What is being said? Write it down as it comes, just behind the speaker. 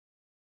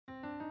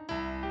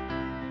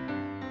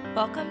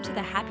Welcome to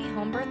the Happy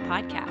Home Birth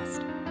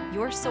Podcast,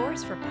 your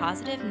source for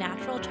positive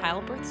natural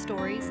childbirth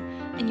stories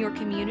and your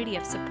community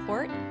of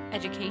support,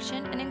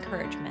 education, and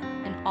encouragement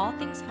in all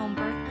things home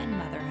birth and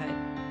motherhood.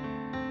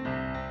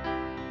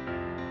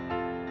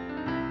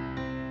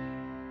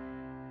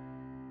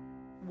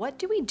 What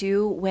do we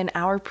do when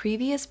our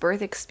previous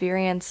birth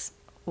experience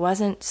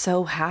wasn't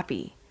so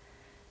happy?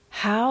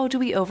 How do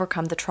we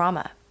overcome the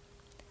trauma?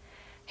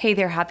 Hey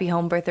there, Happy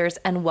Home Birthers,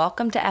 and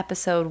welcome to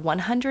episode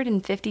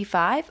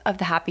 155 of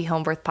the Happy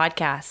Home Birth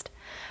Podcast.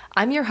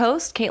 I'm your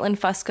host, Caitlin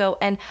Fusco,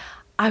 and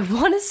I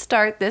want to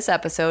start this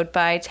episode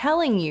by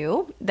telling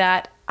you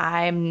that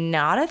I'm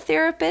not a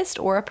therapist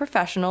or a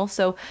professional,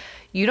 so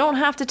you don't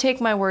have to take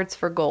my words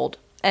for gold,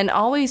 and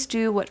always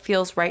do what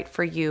feels right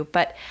for you.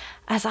 But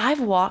as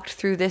I've walked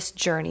through this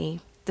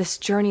journey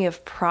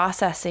of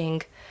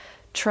processing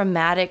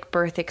traumatic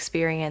birth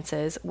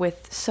experiences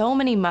with so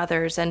many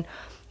mothers, and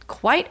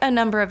quite a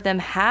number of them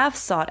have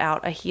sought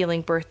out a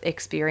healing birth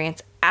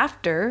experience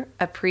after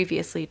a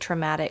previously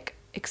traumatic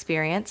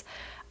experience,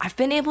 I've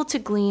been able to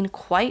glean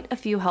quite a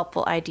few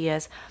helpful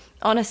ideas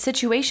on a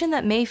situation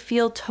that may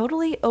feel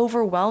totally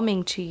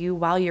overwhelming to you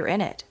while you're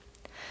in it.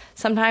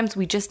 Sometimes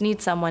we just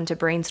need someone to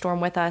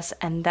brainstorm with us,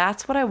 and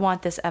that's what I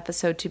want this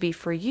episode to be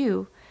for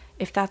you,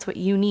 if that's what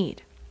you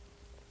need.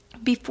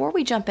 Before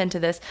we jump into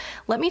this,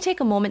 let me take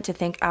a moment to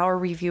thank our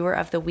reviewer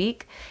of the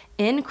week,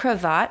 In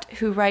Cravat,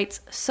 who writes,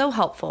 "So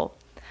helpful.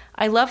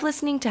 I love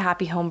listening to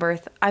Happy Home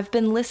Birth. I've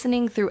been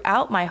listening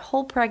throughout my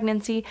whole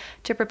pregnancy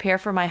to prepare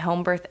for my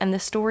home birth, and the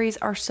stories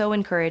are so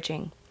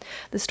encouraging.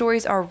 The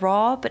stories are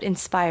raw but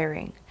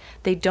inspiring.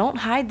 They don't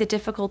hide the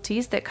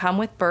difficulties that come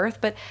with birth,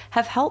 but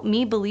have helped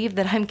me believe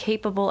that I'm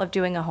capable of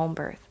doing a home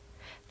birth.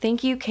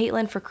 Thank you,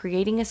 Caitlin, for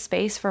creating a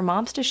space for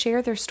moms to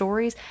share their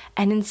stories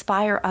and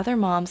inspire other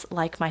moms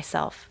like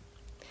myself."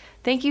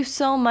 Thank you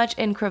so much,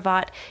 In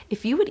Cravat.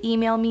 If you would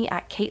email me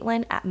at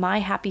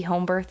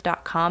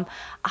caitlin@myhappyhomebirth.com,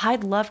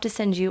 I'd love to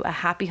send you a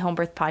Happy Home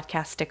Birth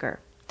Podcast sticker.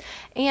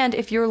 And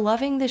if you're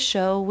loving the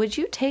show, would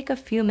you take a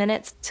few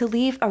minutes to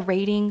leave a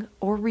rating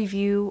or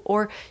review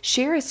or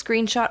share a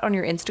screenshot on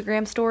your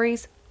Instagram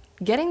stories?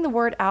 Getting the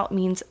word out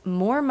means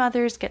more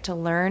mothers get to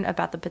learn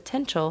about the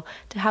potential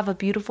to have a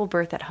beautiful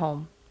birth at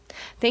home.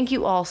 Thank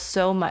you all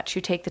so much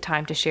who take the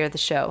time to share the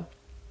show.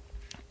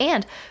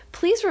 And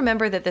please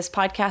remember that this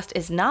podcast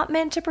is not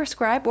meant to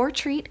prescribe or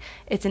treat.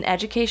 It's an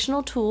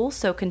educational tool,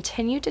 so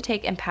continue to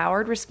take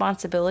empowered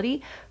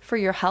responsibility for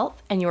your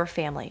health and your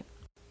family.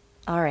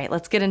 All right,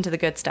 let's get into the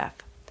good stuff.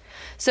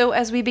 So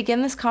as we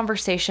begin this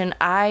conversation,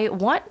 I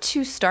want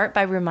to start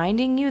by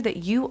reminding you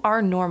that you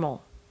are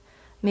normal.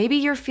 Maybe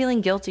you're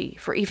feeling guilty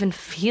for even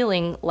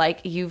feeling like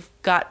you've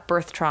got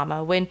birth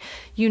trauma when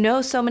you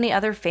know so many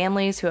other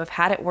families who have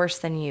had it worse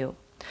than you.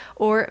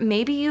 Or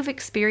maybe you've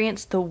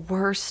experienced the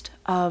worst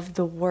of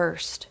the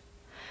worst.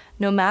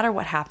 No matter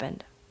what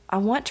happened, I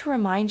want to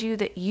remind you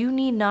that you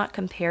need not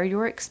compare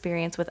your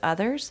experience with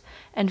others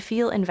and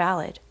feel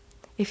invalid.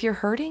 If you're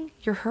hurting,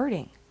 you're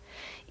hurting.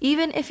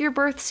 Even if your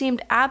birth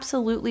seemed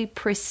absolutely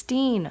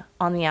pristine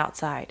on the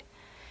outside,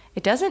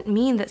 it doesn't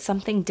mean that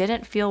something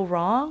didn't feel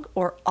wrong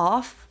or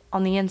off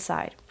on the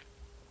inside.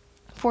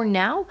 For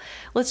now,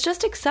 let's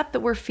just accept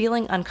that we're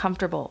feeling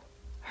uncomfortable,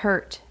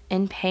 hurt,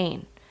 in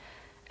pain,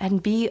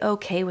 and be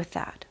okay with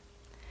that.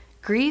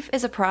 Grief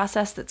is a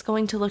process that's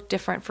going to look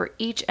different for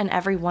each and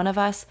every one of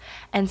us,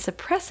 and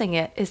suppressing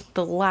it is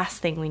the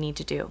last thing we need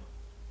to do.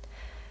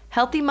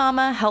 Healthy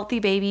mama, healthy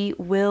baby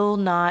will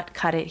not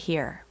cut it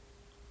here.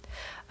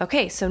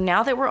 Okay, so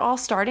now that we're all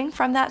starting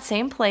from that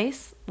same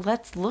place,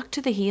 let's look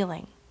to the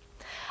healing.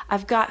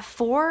 I've got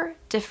 4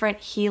 different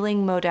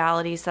healing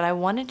modalities that I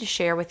wanted to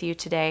share with you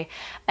today,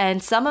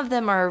 and some of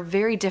them are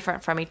very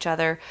different from each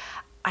other.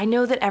 I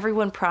know that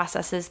everyone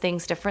processes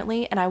things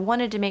differently, and I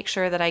wanted to make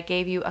sure that I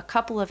gave you a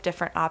couple of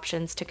different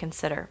options to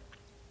consider.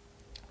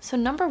 So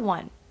number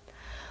 1,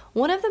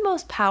 one of the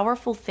most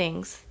powerful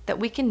things that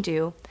we can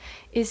do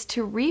is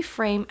to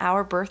reframe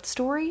our birth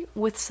story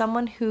with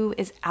someone who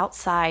is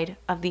outside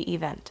of the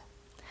event,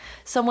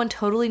 someone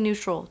totally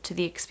neutral to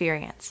the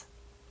experience.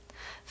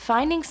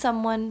 Finding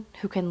someone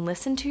who can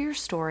listen to your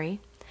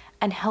story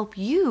and help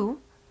you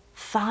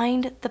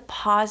find the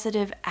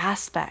positive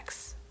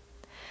aspects,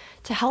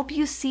 to help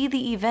you see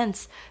the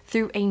events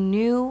through a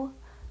new,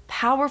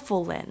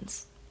 powerful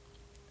lens.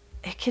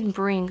 It can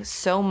bring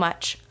so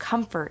much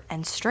comfort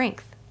and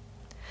strength.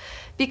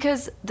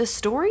 Because the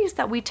stories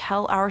that we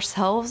tell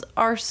ourselves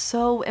are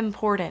so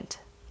important.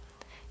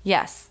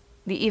 Yes,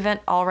 the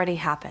event already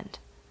happened,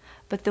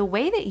 but the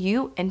way that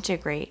you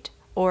integrate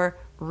or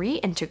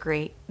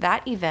reintegrate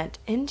that event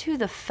into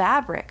the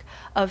fabric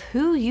of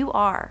who you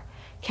are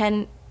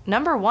can,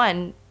 number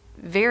 1,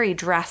 vary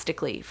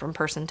drastically from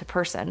person to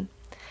person.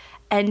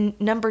 And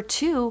number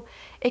 2,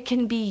 it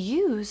can be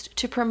used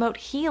to promote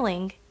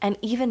healing and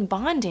even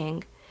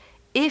bonding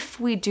if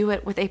we do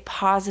it with a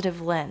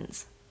positive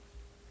lens.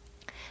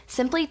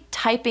 Simply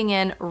typing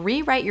in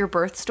 "rewrite your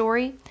birth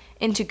story"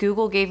 into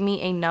Google gave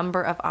me a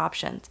number of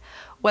options.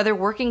 Whether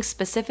working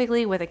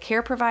specifically with a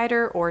care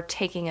provider or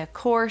taking a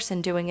course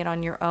and doing it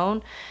on your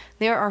own,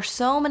 there are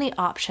so many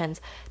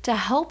options to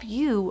help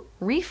you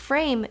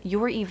reframe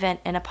your event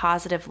in a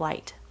positive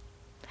light.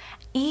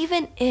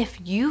 Even if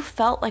you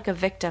felt like a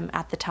victim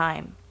at the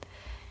time,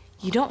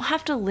 you don't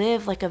have to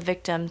live like a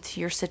victim to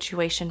your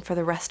situation for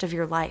the rest of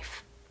your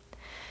life.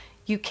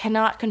 You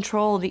cannot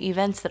control the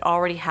events that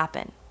already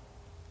happen,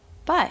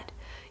 but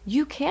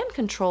you can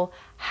control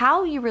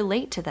how you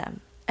relate to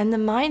them and the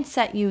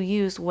mindset you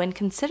use when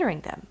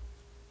considering them.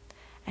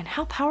 And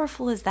how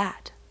powerful is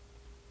that?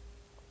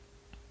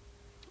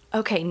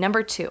 Okay,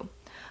 number 2.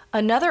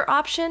 Another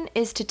option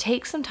is to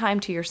take some time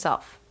to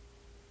yourself,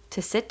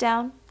 to sit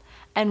down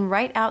and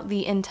write out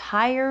the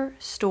entire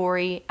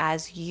story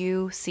as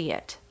you see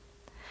it.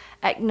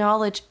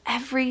 Acknowledge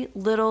every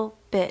little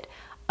bit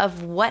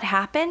of what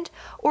happened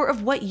or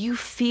of what you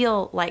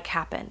feel like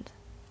happened.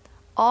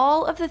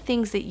 All of the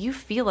things that you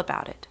feel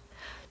about it.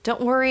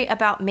 Don't worry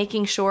about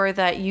making sure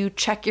that you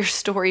check your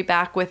story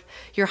back with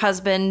your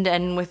husband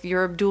and with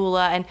your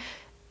doula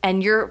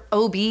and your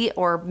OB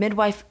or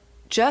midwife.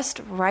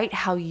 Just write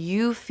how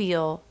you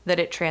feel that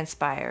it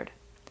transpired.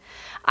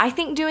 I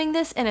think doing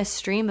this in a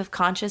stream of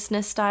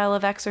consciousness style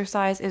of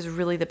exercise is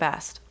really the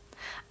best.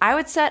 I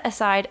would set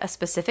aside a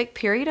specific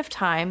period of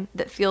time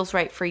that feels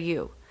right for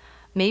you.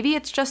 Maybe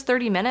it's just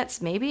 30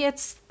 minutes, maybe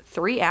it's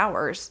 3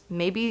 hours,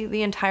 maybe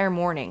the entire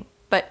morning.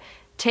 But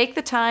take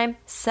the time,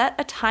 set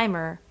a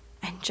timer,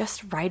 and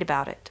just write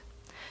about it.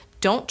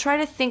 Don't try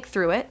to think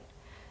through it.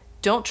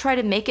 Don't try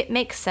to make it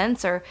make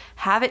sense or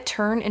have it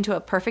turn into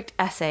a perfect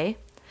essay.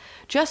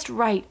 Just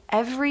write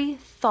every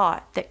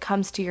thought that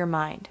comes to your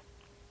mind.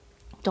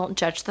 Don't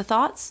judge the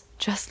thoughts,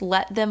 just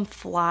let them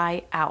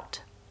fly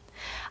out.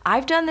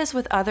 I've done this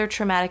with other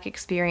traumatic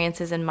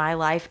experiences in my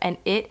life, and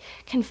it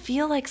can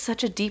feel like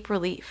such a deep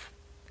relief.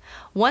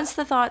 Once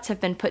the thoughts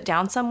have been put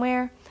down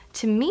somewhere,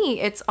 to me,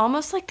 it's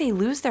almost like they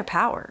lose their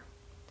power.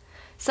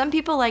 Some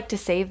people like to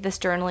save this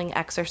journaling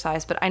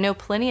exercise, but I know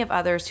plenty of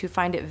others who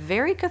find it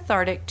very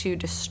cathartic to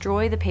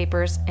destroy the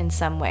papers in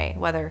some way,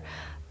 whether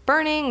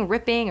burning,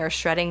 ripping, or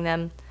shredding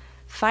them,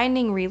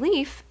 finding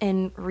relief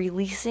in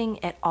releasing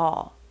it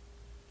all.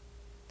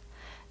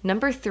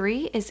 Number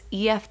 3 is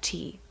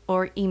EFT,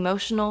 or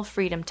Emotional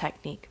Freedom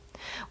Technique,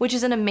 which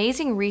is an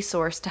amazing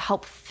resource to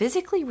help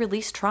physically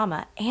release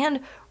trauma and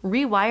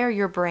rewire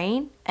your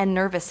brain and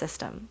nervous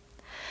system.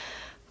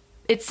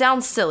 It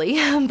sounds silly,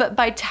 but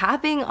by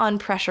tapping on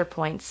pressure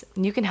points,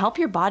 you can help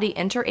your body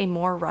enter a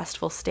more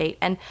restful state.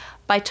 And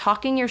by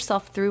talking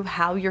yourself through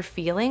how you're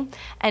feeling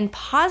and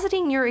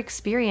positing your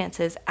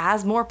experiences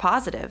as more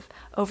positive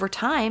over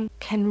time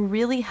can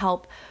really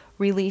help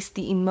release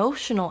the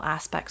emotional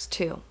aspects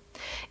too.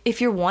 If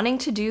you're wanting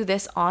to do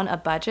this on a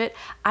budget,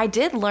 I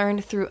did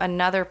learn through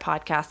another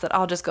podcast that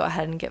I'll just go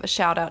ahead and give a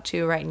shout out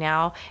to right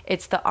now.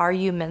 It's the Are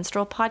You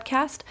Menstrual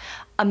podcast.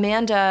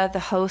 Amanda, the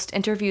host,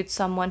 interviewed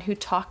someone who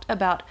talked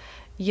about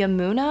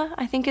Yamuna,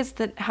 I think is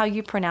how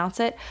you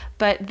pronounce it,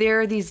 but there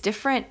are these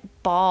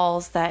different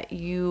balls that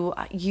you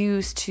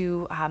use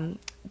to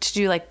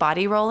do like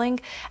body rolling,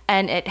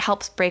 and it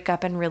helps break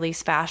up and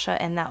release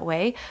fascia in that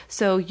way.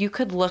 So you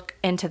could look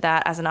into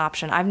that as an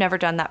option. I've never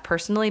done that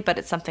personally, but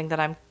it's something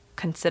that I'm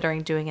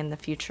considering doing in the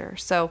future.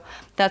 So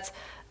that's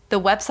the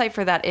website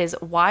for that is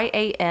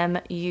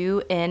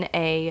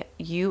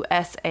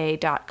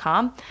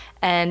yamunausa.com,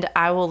 and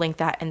I will link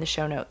that in the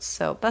show notes.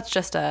 So that's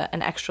just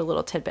an extra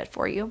little tidbit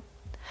for you.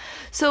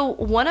 So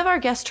one of our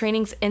guest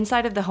trainings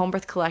inside of the Home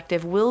Birth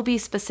Collective will be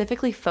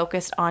specifically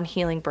focused on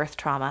healing birth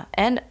trauma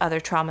and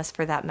other traumas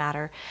for that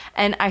matter.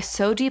 And I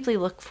so deeply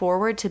look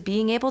forward to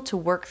being able to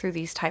work through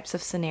these types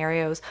of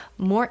scenarios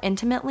more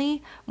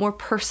intimately, more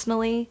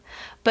personally.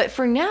 But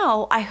for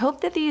now, I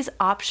hope that these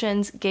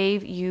options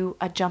gave you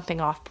a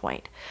jumping off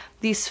point.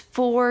 These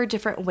 4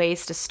 different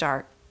ways to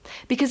start.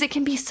 Because it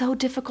can be so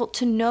difficult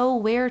to know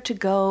where to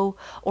go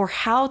or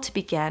how to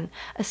begin,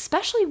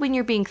 especially when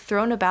you're being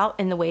thrown about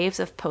in the waves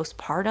of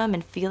postpartum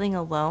and feeling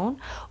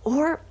alone,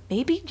 or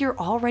maybe you're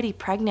already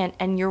pregnant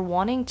and you're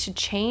wanting to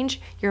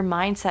change your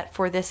mindset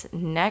for this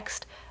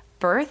next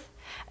birth,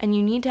 and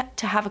you need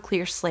to have a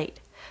clear slate.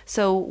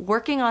 So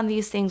working on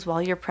these things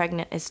while you're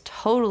pregnant is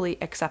totally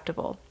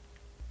acceptable.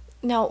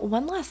 Now,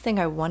 one last thing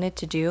I wanted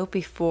to do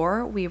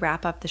before we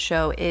wrap up the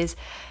show is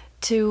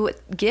to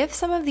give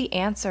some of the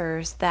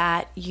answers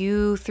that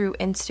you through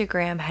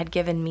Instagram had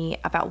given me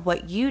about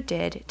what you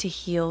did to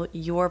heal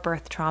your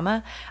birth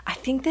trauma. I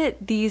think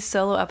that these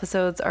solo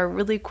episodes are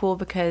really cool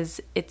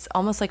because it's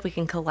almost like we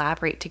can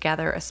collaborate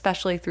together,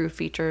 especially through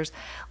features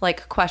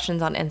like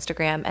questions on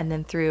Instagram and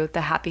then through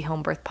the Happy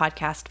Home Birth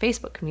Podcast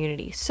Facebook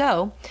community.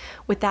 So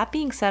with that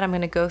being said, I'm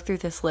going to go through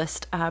this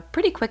list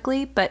pretty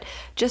quickly, but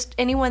just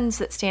any ones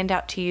that stand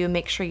out to you,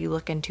 make sure you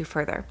look into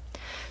further.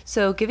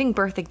 So giving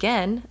birth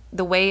again,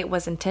 the way it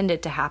was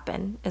intended to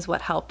happen, is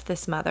what helped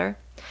this mother.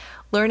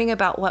 Learning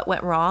about what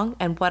went wrong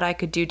and what I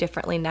could do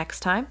differently next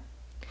time.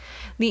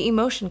 The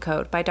Emotion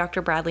Code by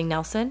Dr. Bradley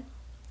Nelson.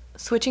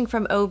 Switching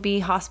from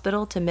OB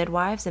hospital to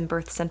midwives and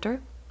birth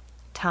center.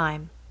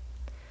 Time.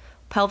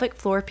 pelvic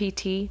floor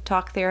PT,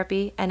 talk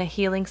therapy, and a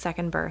healing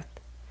second birth.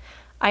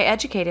 I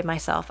educated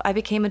myself. I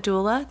became a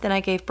doula, then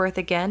I gave birth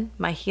again,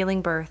 my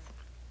healing birth.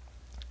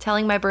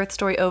 Telling my birth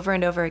story over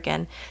and over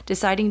again,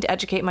 deciding to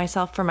educate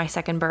myself for my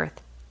second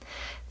birth.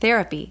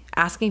 Therapy,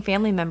 asking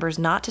family members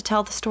not to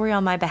tell the story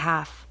on my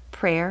behalf.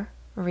 Prayer,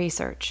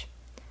 research.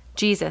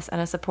 Jesus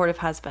and a supportive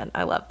husband.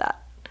 I love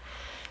that.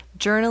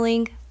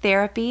 Journaling,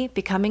 therapy,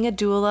 becoming a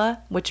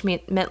doula, which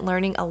meant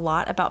learning a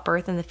lot about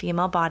birth and the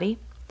female body.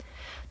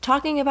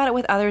 Talking about it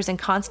with others and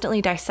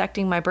constantly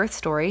dissecting my birth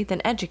story,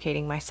 then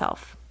educating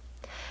myself.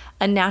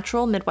 A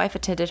natural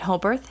midwife-attended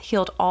home birth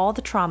healed all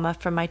the trauma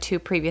from my 2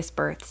 previous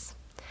births.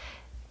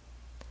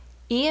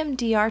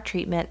 EMDR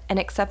treatment and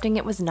accepting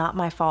it was not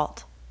my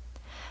fault.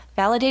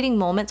 Validating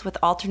moments with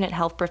alternate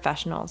health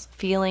professionals,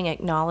 feeling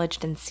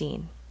acknowledged and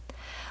seen.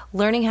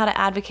 Learning how to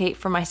advocate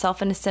for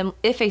myself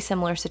if a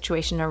similar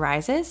situation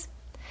arises.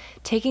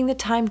 Taking the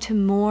time to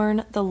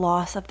mourn the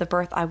loss of the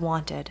birth I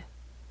wanted.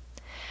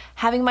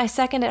 Having my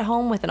second at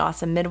home with an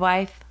awesome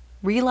midwife.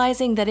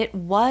 Realizing that it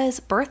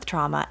was birth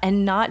trauma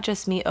and not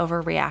just me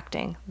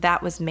overreacting.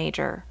 That was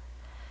major.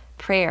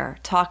 Prayer,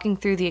 talking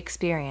through the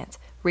experience,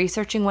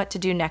 researching what to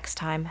do next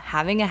time,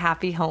 having a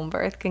happy home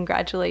birth.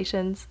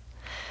 Congratulations.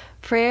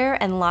 Prayer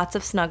and lots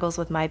of snuggles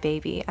with my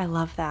baby. I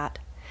love that.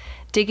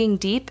 Digging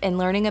deep and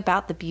learning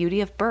about the beauty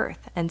of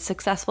birth and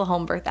successful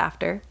home birth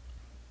after.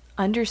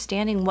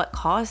 Understanding what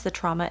caused the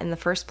trauma in the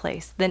first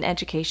place, then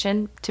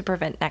education to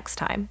prevent next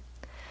time.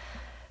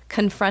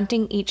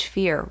 Confronting each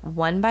fear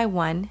one by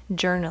one,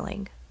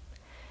 journaling.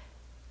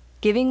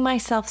 Giving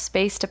myself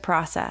space to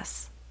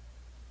process.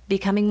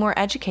 Becoming more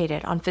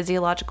educated on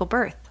physiological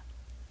birth.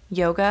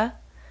 Yoga.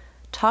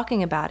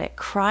 Talking about it,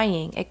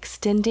 crying,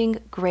 extending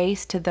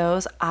grace to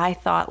those I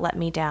thought let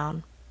me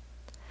down.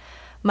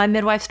 My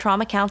midwife's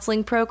trauma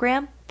counseling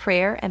program,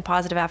 prayer, and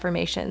positive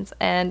affirmations.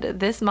 And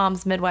this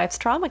Mom's Midwife's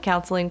Trauma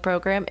Counseling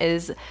Program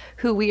is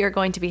who we are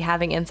going to be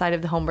having inside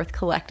of the Home Birth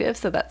Collective,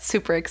 so that's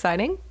super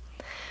exciting.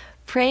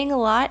 Praying a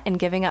lot and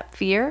giving up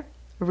fear.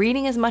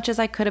 Reading as much as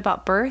I could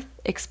about birth,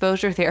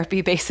 exposure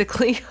therapy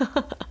basically.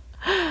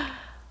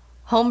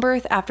 Home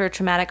birth after a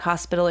traumatic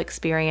hospital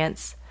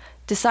experience.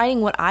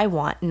 Deciding what I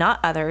want, not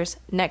others,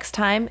 next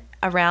time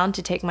around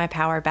to take my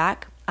power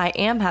back. I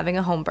am having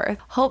a home birth.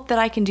 Hope that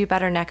I can do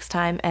better next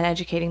time and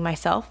educating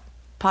myself.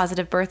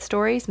 Positive birth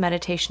stories,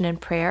 meditation and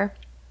prayer.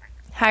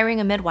 Hiring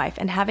a midwife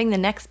and having the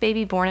next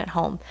baby born at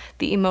home.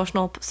 The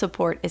emotional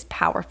support is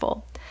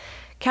powerful.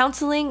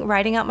 Counseling,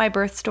 writing out my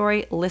birth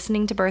story,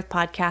 listening to birth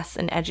podcasts,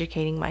 and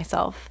educating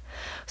myself.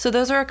 So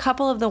those are a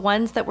couple of the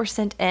ones that were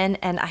sent in,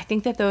 and I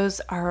think that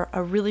those are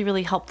a really,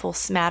 really helpful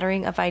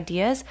smattering of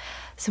ideas,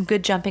 some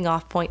good jumping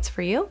off points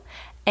for you.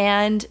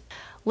 And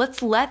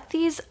let's let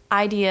these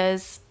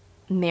ideas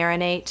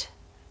marinate.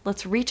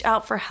 Let's reach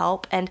out for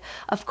help, and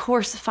of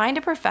course, find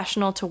a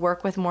professional to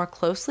work with more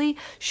closely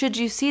should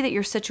you see that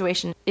your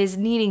situation is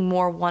needing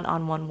more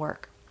one-on-one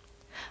work.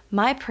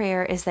 My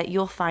prayer is that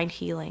you'll find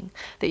healing,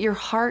 that your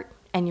heart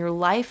and your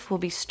life will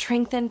be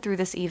strengthened through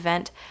this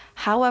event,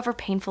 however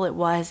painful it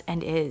was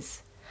and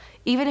is.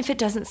 Even if it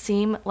doesn't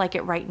seem like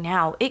it right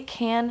now, it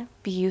can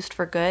be used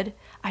for good.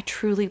 I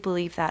truly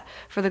believe that,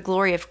 for the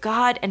glory of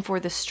God and for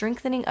the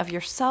strengthening of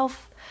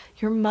yourself,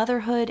 your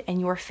motherhood, and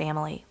your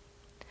family.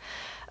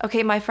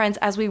 Okay, my friends,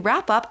 as we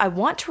wrap up, I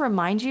want to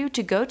remind you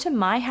to go to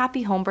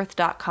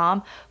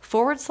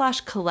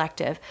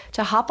myhappyhomebirth.com/collective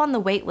to hop on the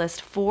wait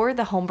list for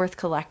the Home Birth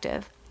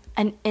Collective,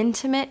 an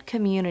intimate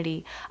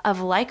community of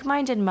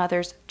like-minded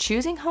mothers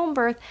choosing home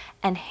birth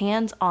and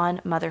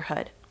hands-on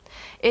motherhood.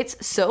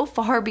 It's so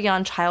far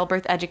beyond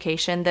childbirth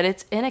education that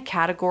it's in a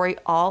category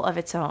all of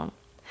its own.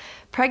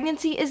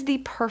 Pregnancy is the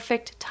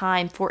perfect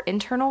time for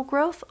internal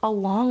growth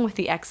along with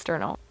the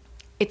external.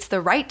 It's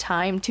the right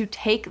time to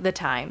take the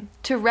time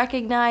to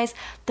recognize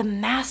the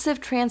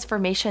massive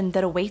transformation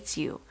that awaits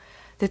you,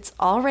 that's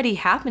already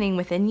happening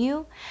within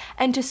you,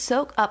 and to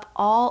soak up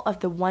all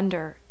of the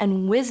wonder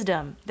and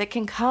wisdom that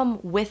can come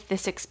with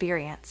this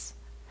experience.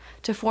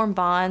 To form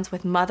bonds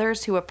with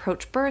mothers who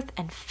approach birth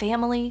and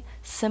family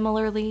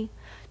similarly,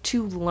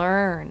 to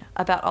learn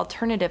about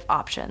alternative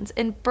options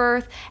in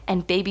birth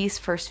and baby's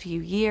first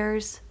few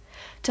years,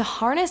 to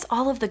harness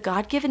all of the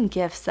God-given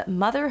gifts that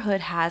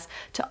motherhood has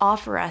to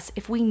offer us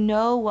if we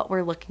know what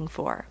we're looking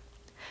for.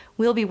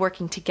 We'll be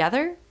working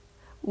together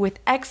with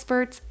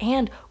experts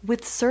and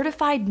with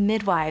certified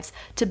midwives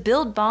to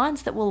build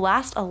bonds that will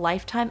last a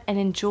lifetime and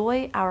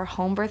enjoy our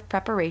home birth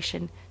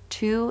preparation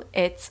to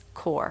its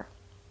core.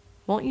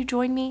 Won't you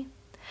join me?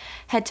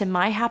 Head to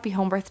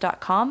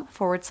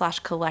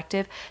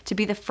myhappyhomebirth.com/collective to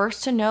be the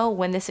first to know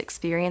when this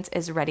experience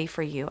is ready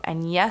for you.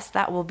 And yes,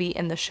 that will be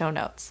in the show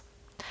notes.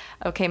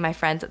 Okay, my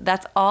friends,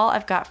 that's all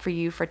I've got for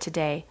you for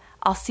today.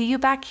 I'll see you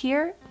back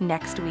here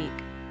next week.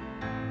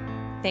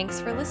 Thanks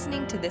for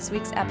listening to this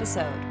week's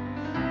episode.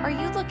 Are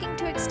you looking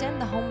to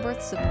extend the home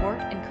birth support,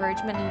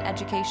 encouragement, and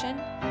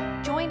education?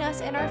 Join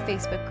us in our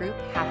Facebook group,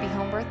 Happy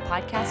Home Birth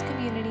Podcast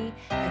Community,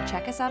 and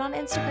check us out on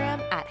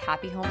Instagram at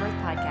Happy Home Birth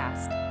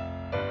Podcast.